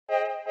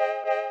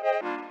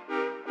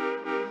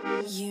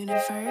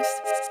Universe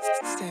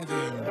 7.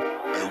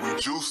 And we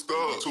juiced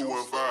up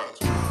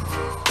 215.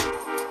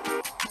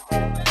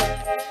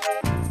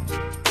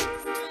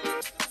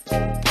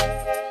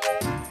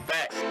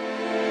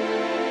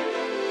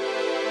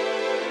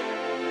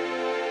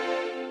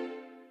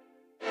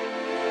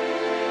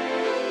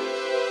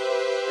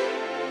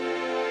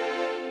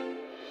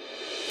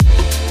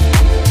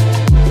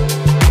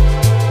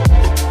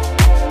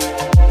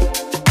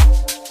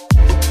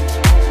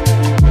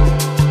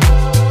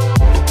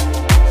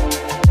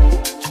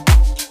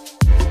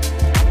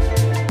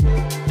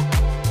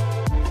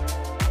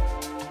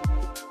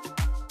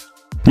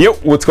 Yo,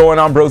 what's going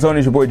on, Brozone?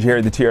 It's your boy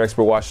Jared, the TR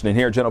Expert Washington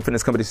here, General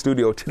Fitness Company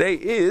Studio. Today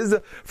is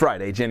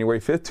Friday, January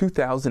 5th,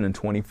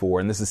 2024,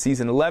 and this is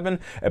Season 11,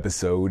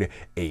 Episode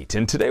 8.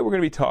 And today we're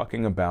going to be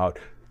talking about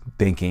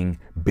thinking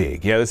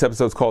big. Yeah, this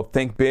episode's called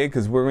Think Big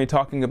because we're going to be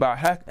talking about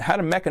how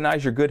to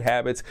mechanize your good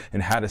habits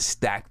and how to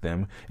stack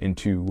them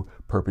into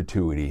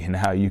perpetuity and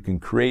how you can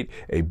create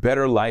a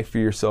better life for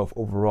yourself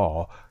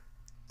overall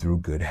through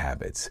good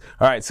habits.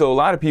 All right, so a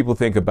lot of people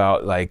think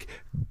about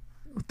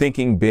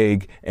thinking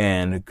big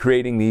and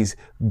creating these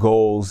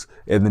goals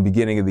in the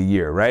beginning of the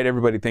year, right?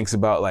 Everybody thinks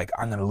about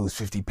I'm going to lose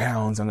 50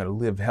 pounds, I'm going to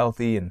live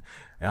healthy, and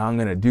I'm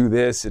going to do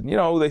this. And,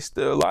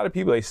 a lot of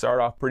people, they start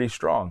off pretty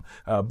strong.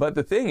 But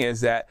the thing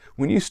is that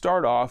when you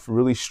start off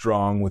really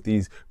strong with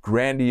these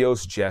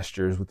grandiose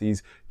gestures, with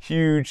these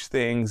huge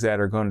things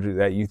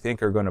that you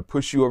think are going to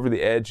push you over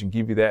the edge and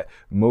give you that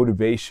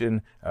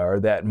motivation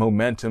or that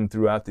momentum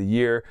throughout the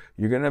year,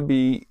 you're going to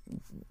be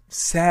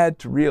sad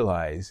to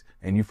realize,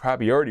 and you've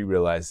probably already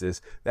realized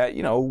this, that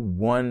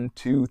 1,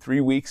 2,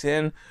 3 weeks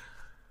in,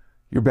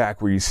 you're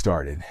back where you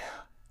started.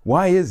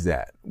 Why is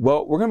that?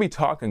 Well, we're going to be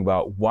talking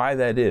about why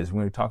that is. We're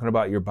going to be talking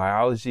about your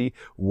biology,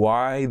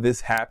 why this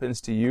happens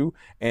to you,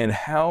 and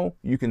how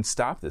you can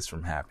stop this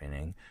from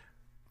happening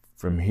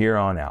from here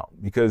on out.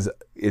 Because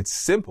it's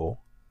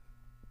simple,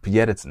 but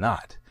yet it's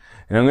not.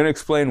 And I'm going to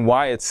explain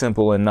why it's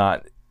simple and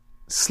not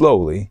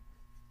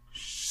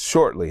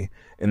shortly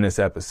in this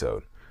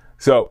episode.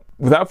 So,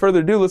 without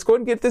further ado, let's go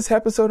ahead and get this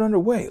episode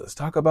underway. Let's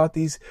talk about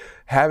these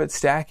habit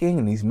stacking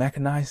and these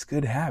mechanized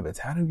good habits.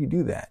 How do you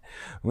do that?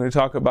 I'm going to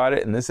talk about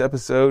it in this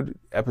episode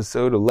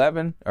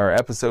 11, or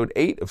episode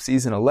 8 of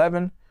season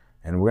 11.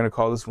 And we're going to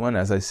call this one,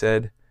 as I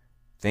said,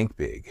 Think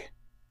Big.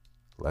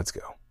 Let's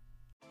go.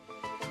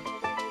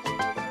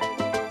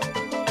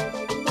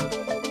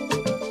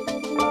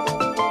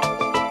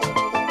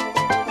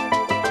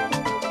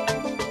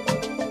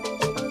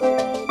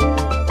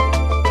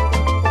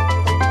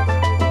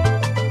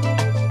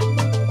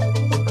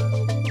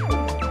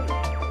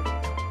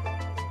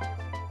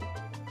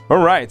 All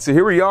right, so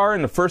here we are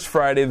in the first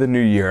Friday of the new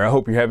year. I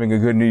hope you're having a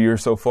good new year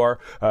so far.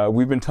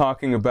 We've been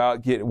talking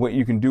about what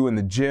you can do in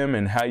the gym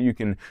and how you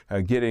can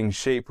get in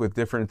shape with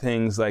different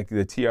things like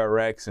the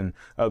TRX and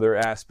other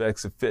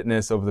aspects of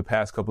fitness over the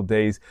past couple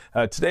days.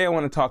 Today I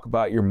want to talk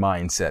about your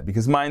mindset,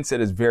 because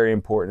mindset is very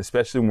important,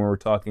 especially when we're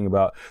talking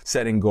about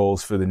setting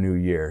goals for the new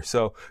year.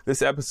 So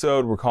this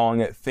episode, we're calling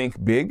it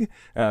Think Big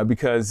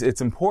because it's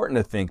important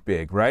to think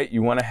big, right?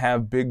 You want to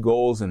have big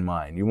goals in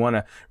mind. You want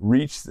to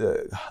reach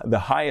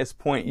the highest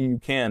point you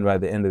can by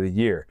the end of the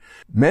year.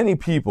 Many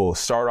people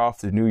start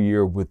off the new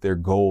year with their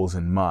goals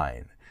in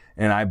mind.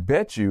 And I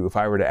bet you, if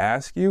I were to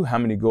ask you how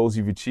many goals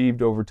you've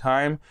achieved over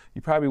time,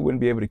 you probably wouldn't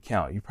be able to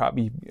count. You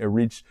probably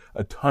reached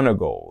a ton of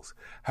goals.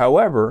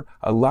 However,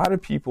 a lot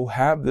of people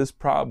have this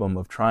problem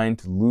of trying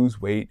to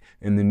lose weight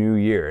in the new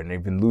year. And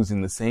they've been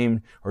losing the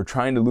same, or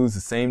trying to lose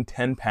the same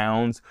 10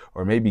 pounds,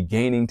 or maybe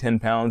gaining 10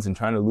 pounds and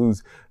trying to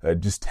lose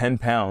just 10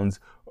 pounds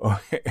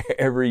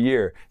every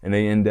year, and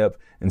they end up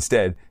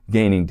instead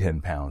gaining 10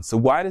 pounds. So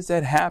why does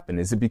that happen?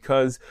 Is it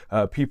because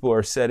people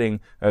are setting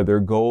their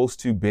goals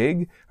too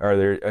big?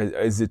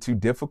 Is it too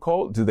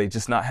difficult? Do they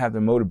just not have the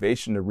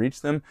motivation to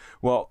reach them?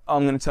 Well,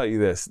 I'm going to tell you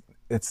this.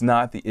 It's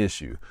not the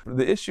issue.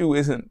 The issue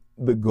isn't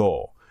the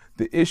goal.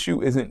 The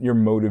issue isn't your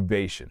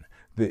motivation.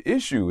 The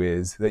issue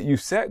is that you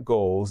set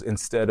goals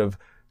instead of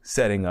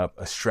setting up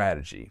a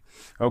strategy.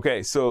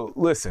 Okay, so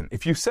listen,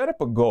 if you set up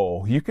a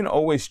goal, you can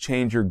always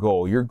change your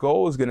goal. Your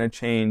goal is going to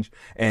change,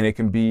 and it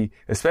can be,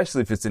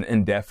 especially if it's an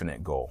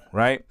indefinite goal,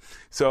 right?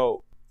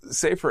 So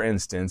say for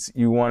instance,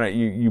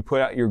 you put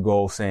out your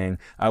goal saying,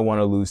 I want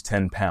to lose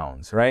 10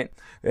 pounds, right?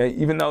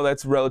 Even though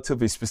that's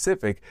relatively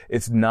specific,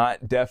 it's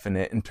not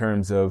definite in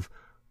terms of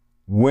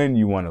when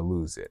you want to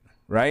lose it,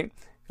 right?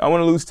 I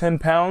want to lose 10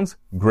 pounds?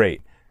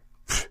 Great.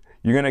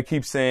 You're going to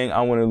keep saying,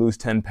 I want to lose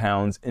 10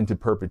 pounds into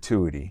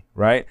perpetuity,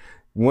 right?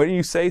 When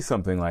you say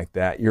something like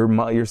that,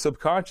 your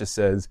subconscious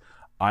says,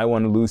 I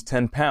want to lose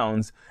 10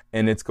 pounds,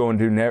 and it's going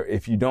to,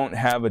 if you don't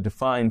have a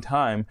defined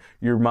time,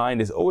 your mind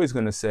is always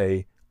going to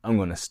say, I'm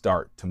going to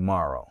start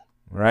tomorrow,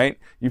 right?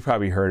 You've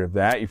probably heard of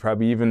that. You've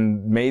probably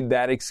even made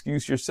that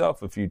excuse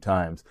yourself a few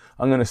times.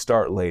 I'm going to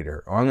start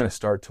later, or I'm going to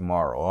start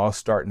tomorrow, or I'll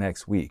start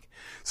next week.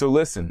 So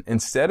listen,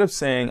 instead of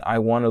saying, I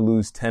want to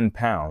lose 10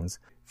 pounds,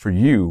 for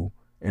you,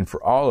 and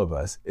for all of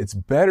us, it's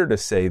better to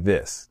say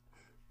this.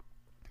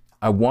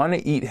 I want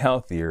to eat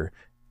healthier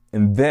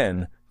and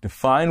then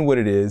define what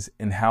it is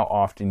and how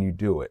often you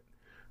do it,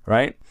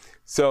 right?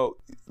 So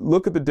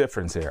look at the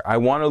difference here. I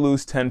want to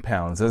lose 10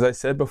 pounds. As I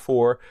said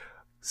before,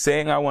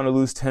 saying I want to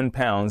lose 10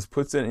 pounds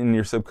puts it in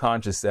your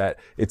subconscious that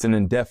it's an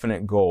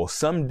indefinite goal.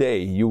 Someday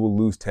you will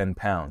lose 10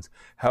 pounds.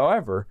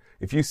 However,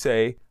 if you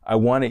say, I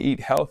want to eat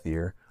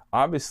healthier,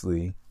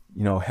 obviously,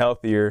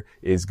 healthier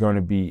is going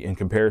to be in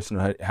comparison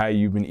to how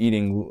you've been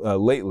eating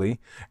lately.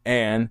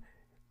 And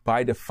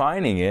by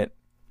defining it,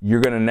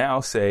 you're going to now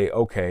say,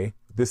 okay,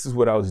 this is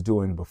what I was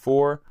doing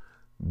before.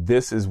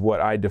 This is what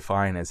I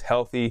define as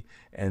healthy.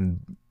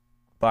 And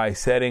by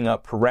setting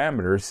up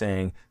parameters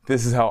saying,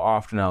 this is how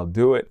often I'll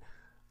do it,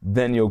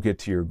 then you'll get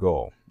to your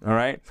goal. All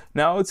right.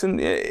 Now it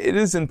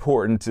is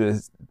important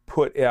to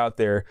put out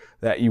there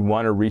that you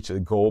want to reach a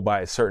goal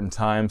by a certain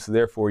time. So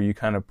therefore you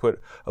kind of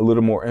put a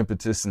little more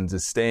impetus into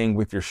staying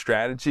with your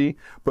strategy.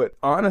 But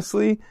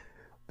honestly,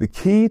 the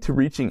key to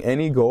reaching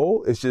any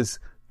goal is just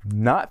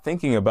not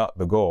thinking about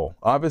the goal.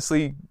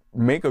 Obviously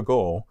make a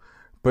goal,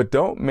 but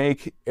don't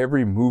make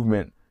every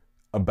movement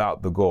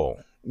about the goal.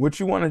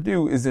 What you want to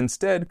do is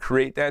instead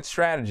create that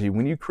strategy.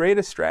 When you create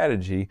a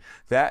strategy,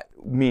 that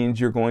means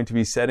you're going to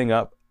be setting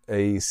up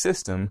a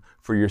system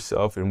for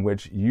yourself in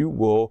which you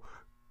will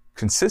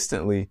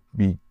consistently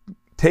be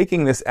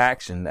taking this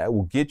action that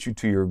will get you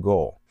to your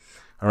goal.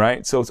 All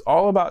right. So it's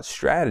all about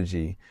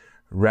strategy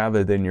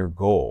rather than your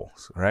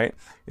goals, right?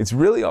 It's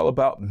really all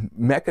about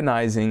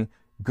mechanizing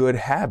good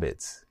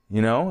habits.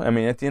 At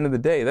the end of the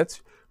day,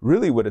 that's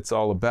really what it's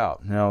all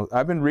about. Now,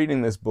 I've been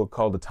reading this book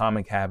called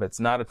Atomic Habits,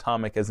 not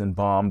atomic as in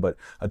bomb, but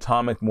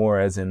atomic more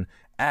as in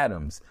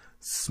atoms.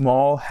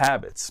 Small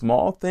habits,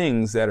 small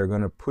things that are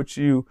going to put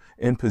you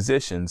in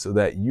position so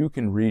that you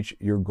can reach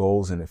your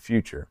goals in the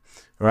future,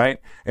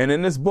 right? And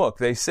in this book,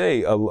 they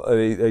say,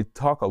 they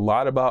talk a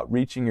lot about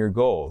reaching your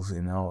goals.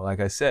 Like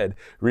I said,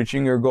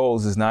 reaching your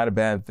goals is not a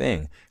bad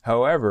thing.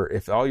 However,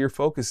 if all you're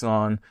focused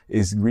on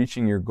is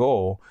reaching your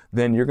goal,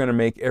 then you're going to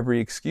make every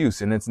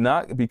excuse. And it's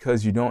not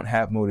because you don't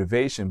have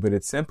motivation, but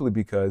it's simply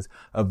because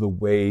of the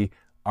way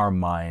our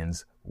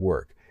minds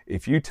work.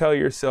 If you tell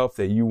yourself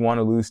that you want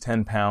to lose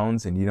 10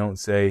 pounds and you don't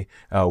say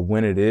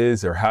when it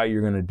is or how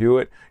you're going to do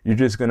it, you're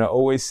just going to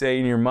always say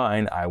in your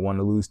mind, I want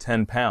to lose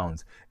 10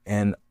 pounds.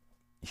 And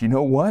you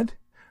know what?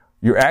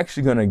 You're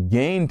actually going to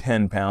gain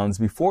 10 pounds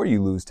before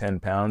you lose 10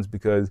 pounds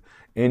because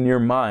in your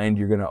mind,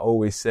 you're going to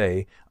always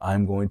say,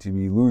 I'm going to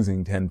be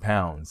losing 10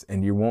 pounds.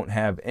 And you won't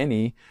have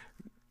any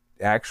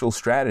actual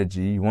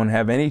strategy. You won't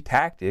have any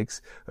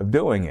tactics of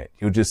doing it.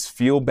 You'll just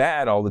feel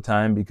bad all the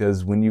time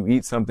because when you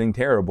eat something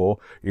terrible,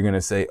 you're going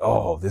to say,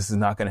 oh, this is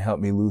not going to help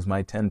me lose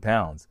my 10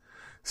 pounds.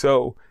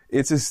 So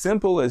it's as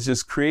simple as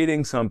just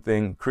creating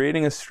something,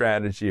 creating a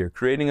strategy or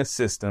creating a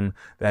system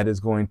that is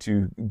going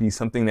to be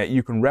something that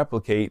you can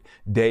replicate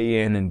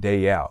day in and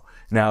day out.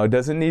 Now, it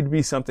doesn't need to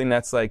be something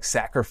that's like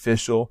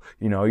sacrificial.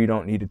 You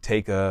don't need to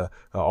take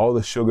all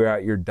the sugar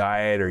out your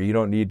diet, or you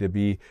don't need to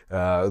be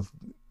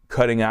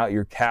cutting out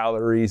your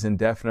calories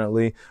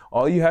indefinitely.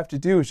 All you have to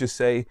do is just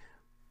say,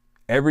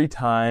 every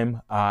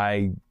time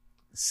I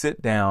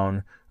sit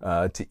down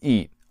to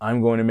eat,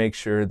 I'm going to make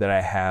sure that I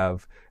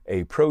have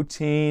a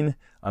protein,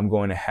 I'm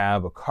going to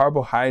have a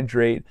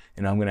carbohydrate,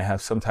 and I'm going to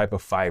have some type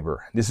of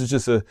fiber. This is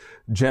just a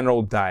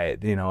general diet,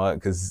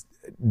 because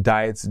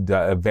diets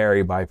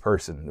vary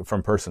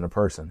from person to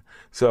person.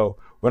 So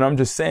what I'm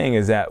just saying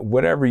is that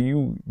whatever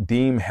you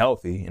deem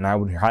healthy, and I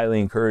would highly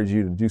encourage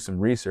you to do some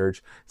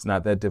research. It's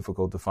not that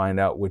difficult to find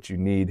out what you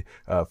need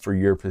for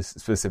your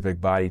specific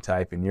body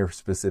type and your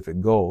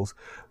specific goals.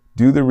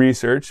 Do the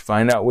research,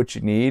 find out what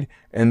you need,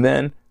 and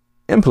then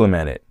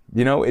implement it.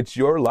 It's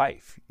your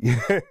life.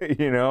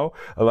 A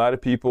lot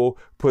of people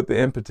put the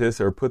impetus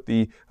or put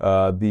the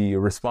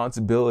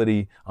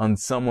responsibility on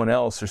someone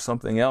else or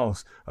something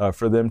else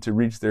for them to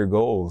reach their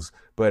goals.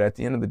 But at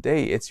the end of the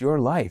day, it's your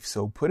life.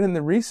 So put in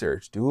the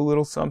research. Do a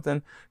little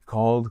something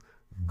called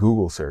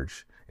Google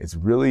search. It's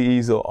really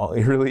easy. All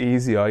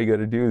you got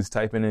to do is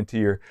type into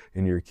your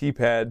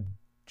keypad,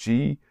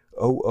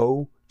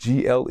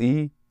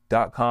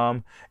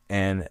 google.com,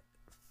 and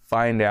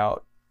find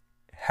out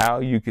how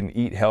you can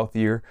eat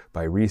healthier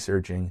by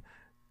researching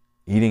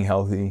eating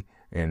healthy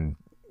and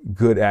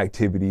good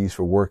activities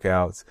for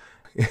workouts.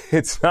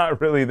 It's not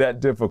really that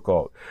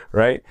difficult,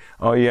 right?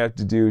 All you have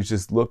to do is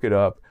just look it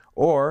up.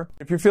 Or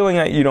if you're feeling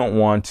that you don't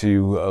want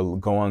to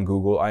go on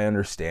Google, I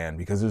understand,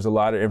 because there's a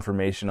lot of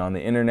information on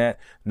the internet.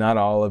 Not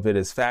all of it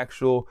is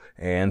factual,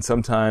 and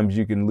sometimes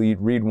you can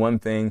read one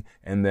thing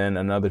and then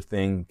another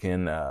thing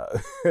can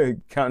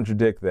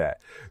contradict that.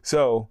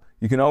 So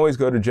you can always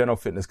go to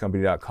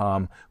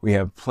generalfitnesscompany.com. We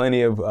have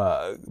plenty of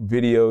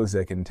videos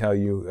that can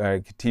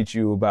teach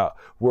you about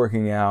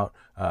working out.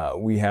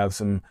 We have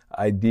some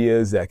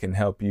ideas that can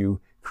help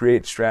you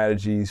create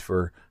strategies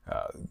for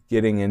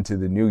getting into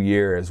the new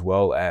year, as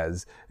well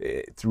as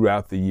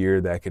throughout the year,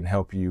 that can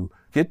help you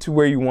get to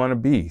where you want to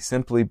be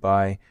simply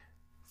by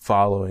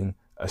following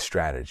a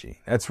strategy.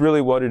 That's really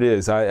what it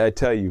is. I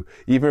tell you,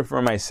 even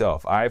for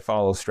myself, I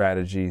follow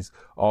strategies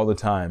all the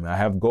time. I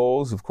have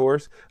goals, of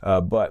course,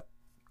 but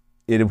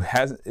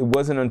it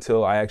wasn't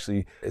until I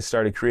actually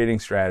started creating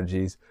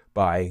strategies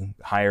by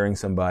hiring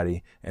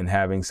somebody and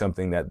having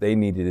something that they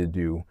needed to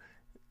do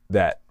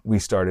that we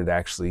started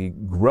actually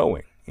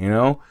growing,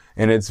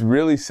 And it's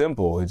really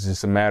simple. It's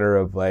just a matter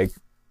of like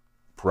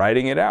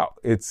writing it out.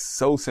 It's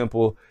so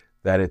simple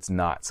that it's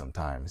not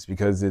sometimes,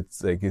 because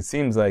it's like, it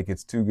seems like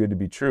it's too good to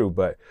be true,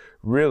 but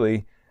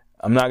really,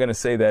 I'm not going to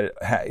say that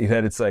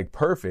it's like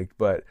perfect,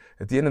 but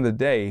at the end of the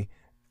day,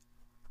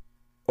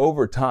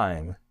 over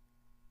time,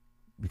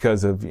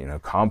 because of,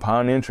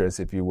 compound interest,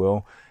 if you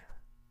will,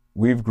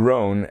 we've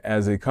grown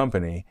as a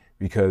company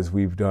because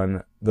we've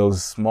done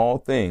those small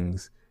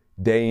things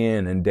day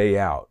in and day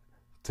out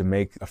to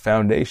make a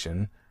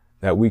foundation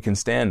that we can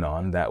stand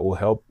on that will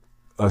help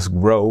us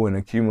grow and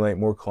accumulate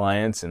more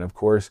clients, and of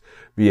course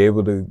be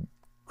able to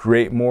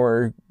create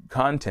more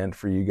content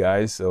for you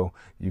guys so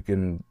you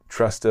can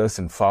trust us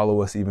and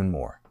follow us even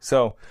more.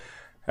 So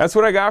that's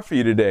what I got for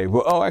you today.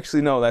 Well,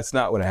 actually, no, that's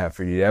not what I have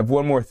for you. I have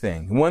one more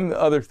thing. One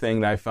other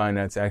thing that I find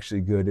that's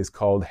actually good is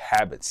called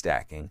habit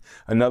stacking.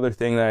 Another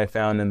thing that I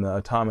found in the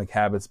Atomic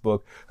Habits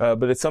book,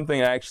 but it's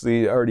something I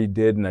actually already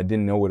did and I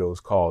didn't know what it was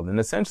called. And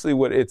essentially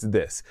what it's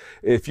this: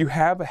 if you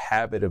have a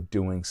habit of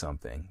doing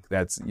something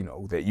that's,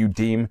 that you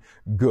deem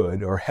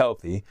good or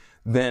healthy,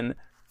 then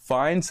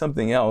find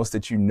something else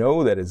that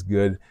that is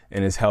good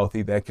and is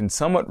healthy that can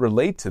somewhat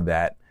relate to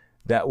that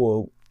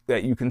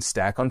you can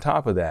stack on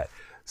top of that.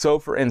 So,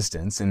 for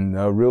instance, in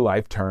real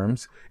life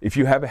terms, if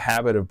you have a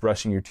habit of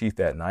brushing your teeth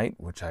at night,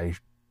 which I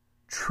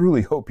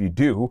truly hope you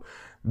do,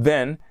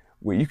 then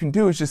what you can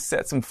do is just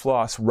set some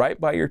floss right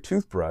by your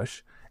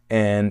toothbrush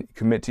and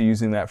commit to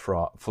using that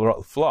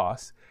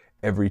floss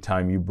every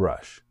time you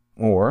brush.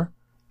 Or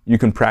you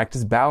can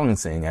practice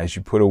balancing as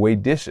you put away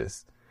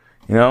dishes.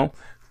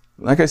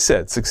 Like I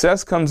said,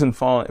 success comes in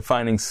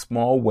finding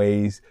small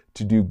ways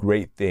to do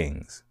great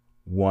things,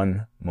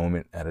 one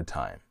moment at a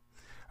time.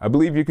 I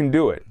believe you can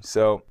do it.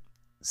 So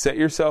set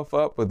yourself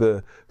up with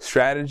a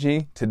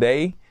strategy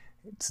today.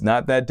 It's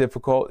not that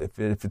difficult.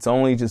 If it's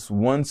only just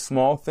one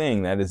small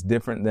thing that is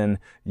different than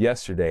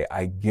yesterday,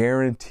 I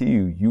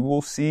guarantee you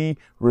will see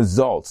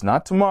results.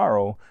 Not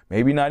tomorrow,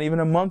 maybe not even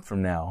a month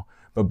from now,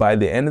 but by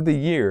the end of the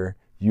year,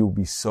 you'll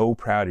be so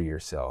proud of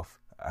yourself.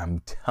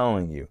 I'm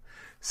telling you.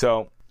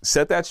 So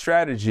set that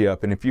strategy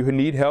up. And if you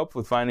need help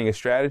with finding a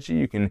strategy,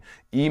 you can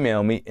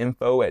email me,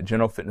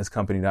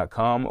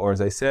 info@generalfitnesscompany.com. Or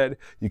as I said,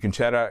 you can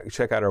check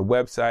out our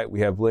website. We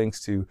have links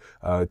to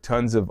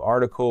tons of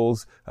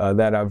articles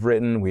that I've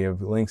written. We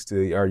have links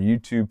to our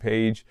YouTube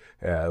page,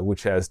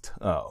 which has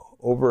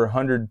over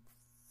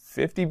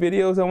 150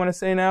 videos, I want to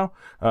say now.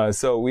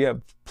 So we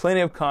have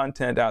plenty of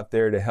content out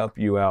there to help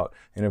you out.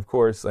 And of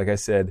course, like I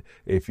said,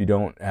 if you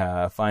don't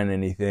find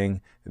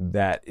anything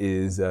that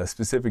is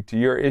specific to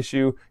your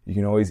issue, you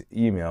can always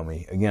email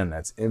me. Again,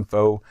 that's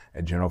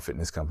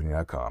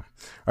info@generalfitnesscompany.com. All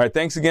right,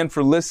 thanks again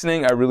for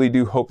listening. I really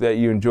do hope that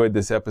you enjoyed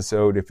this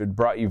episode. If it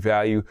brought you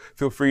value,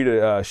 feel free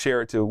to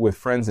share it with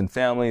friends and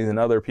families and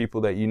other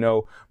people that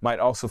might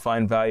also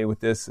find value with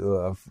this.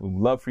 I'd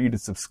love for you to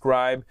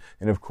subscribe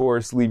and, of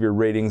course, leave your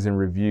ratings and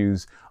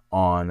reviews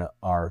on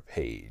our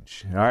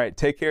page. All right,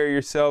 take care of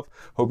yourself.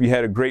 Hope you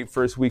had a great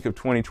first week of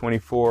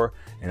 2024,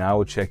 and I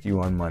will check you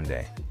on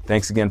Monday.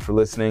 Thanks again for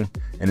listening,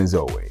 and as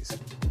always,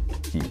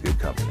 keep good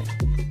company.